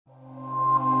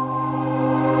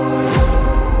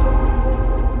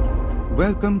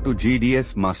Welcome to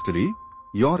GDS Mastery,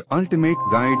 your ultimate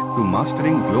guide to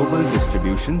mastering global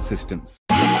distribution systems.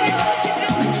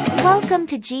 Welcome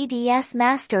to GDS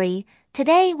Mastery.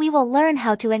 Today we will learn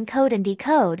how to encode and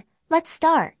decode. Let's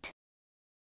start.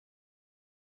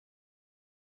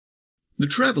 The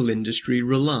travel industry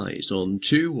relies on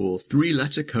 2- or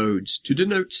 3-letter codes to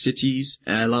denote cities,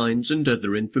 airlines, and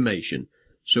other information,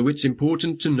 so it's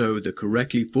important to know the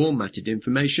correctly formatted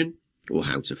information or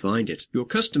how to find it. Your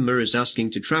customer is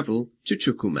asking to travel to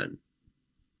Tucumán.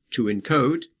 To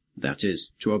encode, that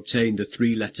is, to obtain the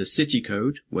 3-letter city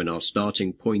code when our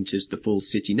starting point is the full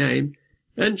city name,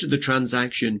 enter the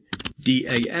transaction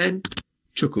DAN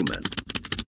Tucumán.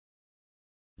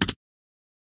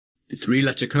 The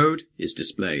 3-letter code is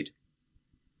displayed.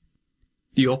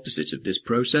 The opposite of this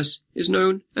process is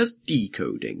known as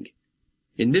decoding.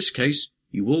 In this case,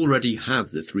 you already have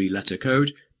the 3-letter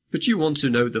code, but you want to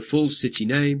know the full city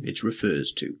name it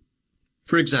refers to.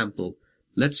 For example,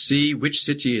 let's see which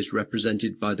city is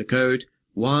represented by the code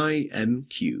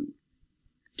YMQ.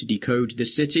 To decode the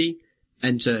city,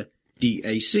 enter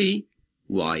DAC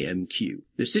YMQ.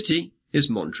 The city is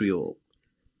Montreal.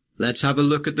 Let's have a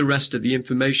look at the rest of the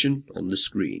information on the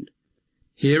screen.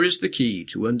 Here is the key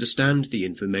to understand the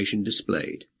information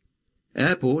displayed.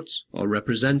 Airports are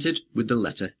represented with the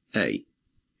letter A.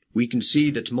 We can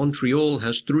see that Montreal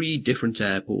has 3 different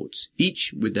airports,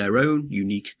 each with their own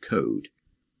unique code.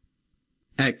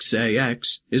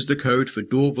 XAX is the code for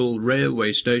Dorval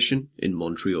Railway Station in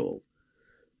Montreal.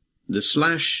 The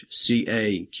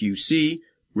 /CAQC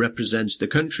represents the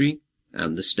country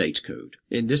and the state code.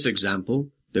 In this example,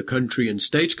 the country and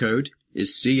state code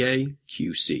is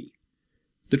CAQC.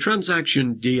 The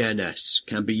transaction DNS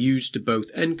can be used to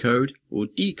both encode or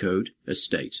decode a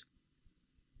state.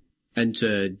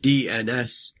 Enter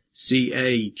DNS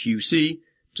CAQC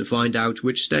to find out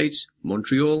which state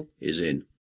Montreal is in.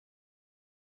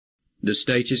 The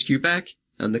state is Quebec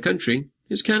and the country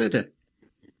is Canada.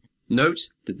 Note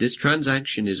that this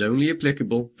transaction is only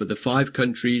applicable for the 5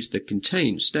 countries that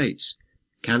contain states: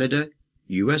 Canada,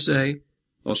 USA,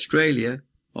 Australia,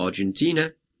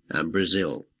 Argentina, and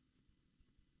Brazil.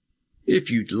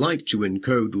 If you'd like to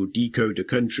encode or decode a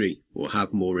country or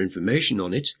have more information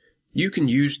on it, you can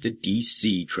use the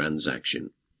DC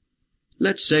transaction.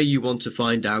 Let's say you want to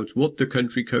find out what the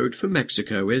country code for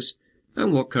Mexico is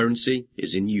and what currency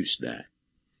is in use there.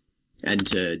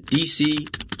 Enter DC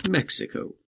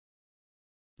Mexico.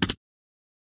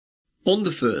 On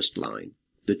the first line,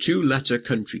 the 2-letter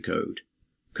country code,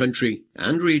 country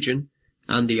and region,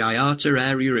 and the IATA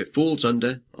area it falls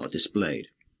under are displayed.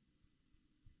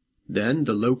 Then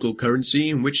the local currency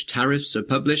in which tariffs are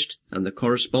published and the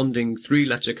corresponding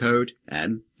 3-letter code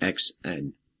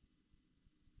MXN.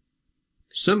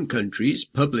 Some countries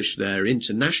publish their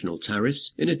international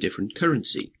tariffs in a different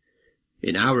currency.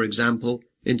 In our example,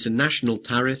 international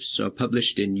tariffs are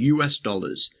published in US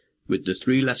dollars with the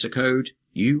 3-letter code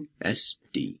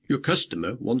USD. Your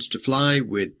customer wants to fly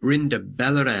with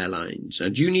Brindabella Airlines,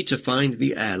 and you need to find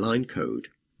the airline code.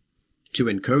 To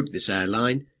encode this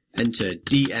airline, enter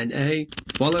DNA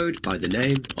followed by the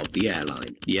name of the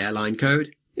airline. The airline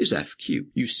code is FQ.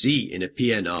 You see in a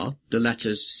PNR the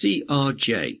letters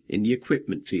CRJ in the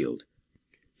equipment field.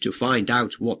 To find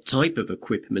out what type of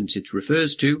equipment it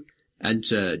refers to,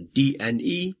 enter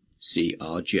DNE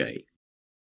CRJ.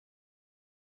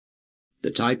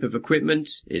 The type of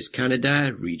equipment is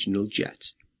Canadair Regional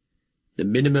Jet. The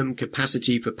minimum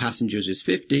capacity for passengers is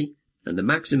 50 and the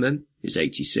maximum is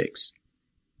 86.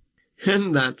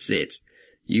 And that's it.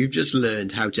 You've just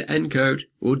learned how to encode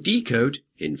or decode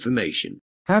information.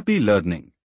 Happy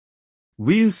learning.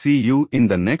 We'll see you in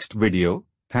the next video.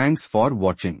 Thanks for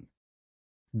watching.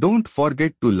 Don't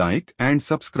forget to like and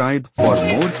subscribe for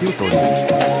more tutorials.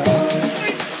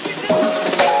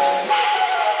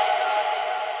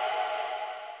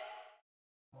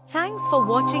 Thanks for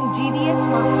watching GDS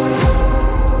Mastery.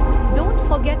 Don't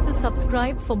forget to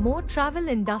subscribe for more travel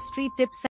industry tips.